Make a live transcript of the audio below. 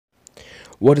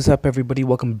What is up, everybody?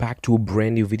 Welcome back to a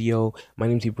brand new video. My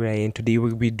name is Ibrahim, and today we're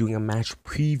going to be doing a match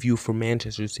preview for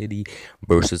Manchester City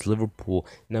versus Liverpool.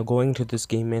 Now, going to this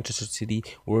game, Manchester City,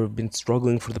 we've been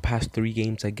struggling for the past 3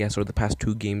 games, I guess, or the past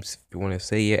 2 games, if you want to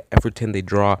say it. Everton, they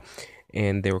draw,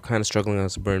 and they were kind of struggling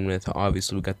against Bournemouth.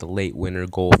 Obviously, we got the late winner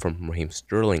goal from Raheem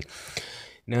Sterling.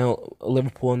 Now,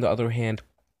 Liverpool, on the other hand,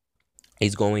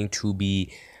 is going to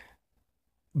be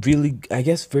really, I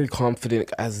guess, very confident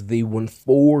as they won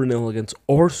 4-0 against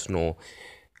Arsenal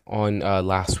on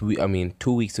last week. I mean,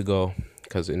 2 weeks ago,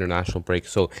 because international break.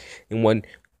 So they won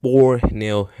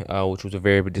 4-0, which was a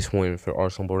very big disappointment for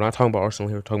Arsenal. But we're not talking about Arsenal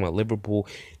here. We're talking about Liverpool.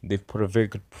 They've put a very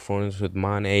good performance with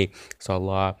Mane,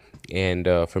 Salah, and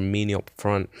Firmino up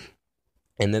front.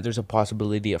 And then there's a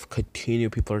possibility of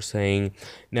Coutinho, people are saying.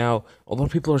 Now, a lot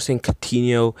of people are saying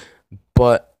Coutinho,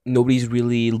 but nobody's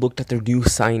really looked at their new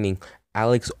signing,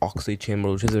 Alex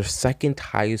Oxlade-Chamberlain, which is their second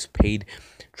highest paid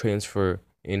transfer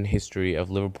in history of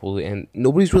Liverpool, and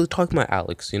nobody's really talking about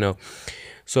Alex,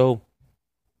 So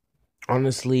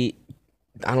honestly,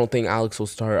 I don't think Alex will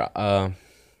start.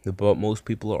 But most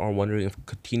people are wondering if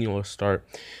Coutinho will start.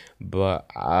 But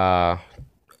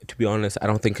to be honest, I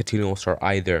don't think Coutinho will start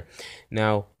either.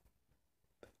 Now,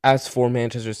 as for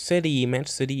Manchester City,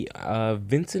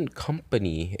 Vincent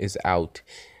Kompany is out.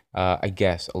 I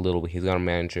guess a little bit. He's got a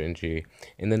manager injury,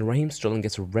 and then Raheem Sterling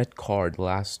gets a red card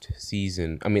last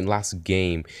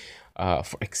game,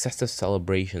 for excessive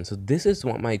celebration. So this is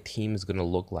what my team is gonna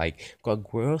look like. Got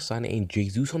Aguero, Sane, and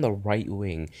Jesus on the right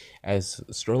wing as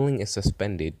Sterling is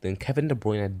suspended. Then Kevin De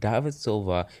Bruyne, David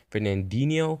Silva,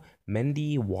 Fernandinho,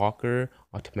 Mendy, Walker,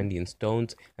 Otamendi, and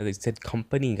Stones. As I said,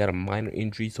 Kompany got a minor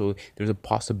injury, so there's a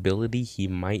possibility he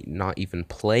might not even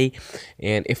play.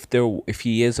 And if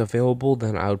he is available,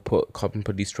 then I would put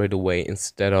Kompany straight away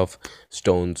instead of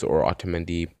Stones or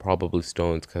Otamendi. Probably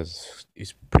Stones because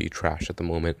he's pretty trash at the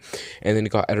moment. And then you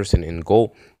got Ederson in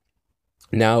goal.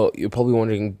 Now, you're probably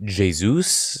wondering,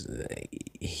 Jesus,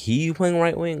 he playing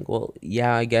right wing? Well,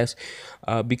 yeah, I guess,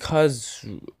 because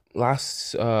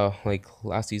last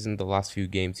season, the last few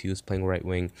games, he was playing right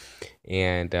wing,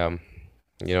 and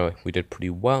we did pretty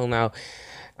well. Now,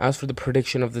 as for the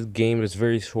prediction of this game, it's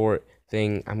very short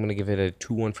thing. I'm gonna give it a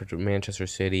 2-1 for Manchester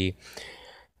City.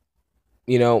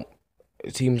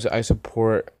 Teams I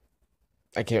support,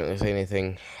 I can't really say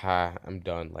anything. I'm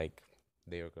done. Like,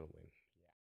 they are gonna win.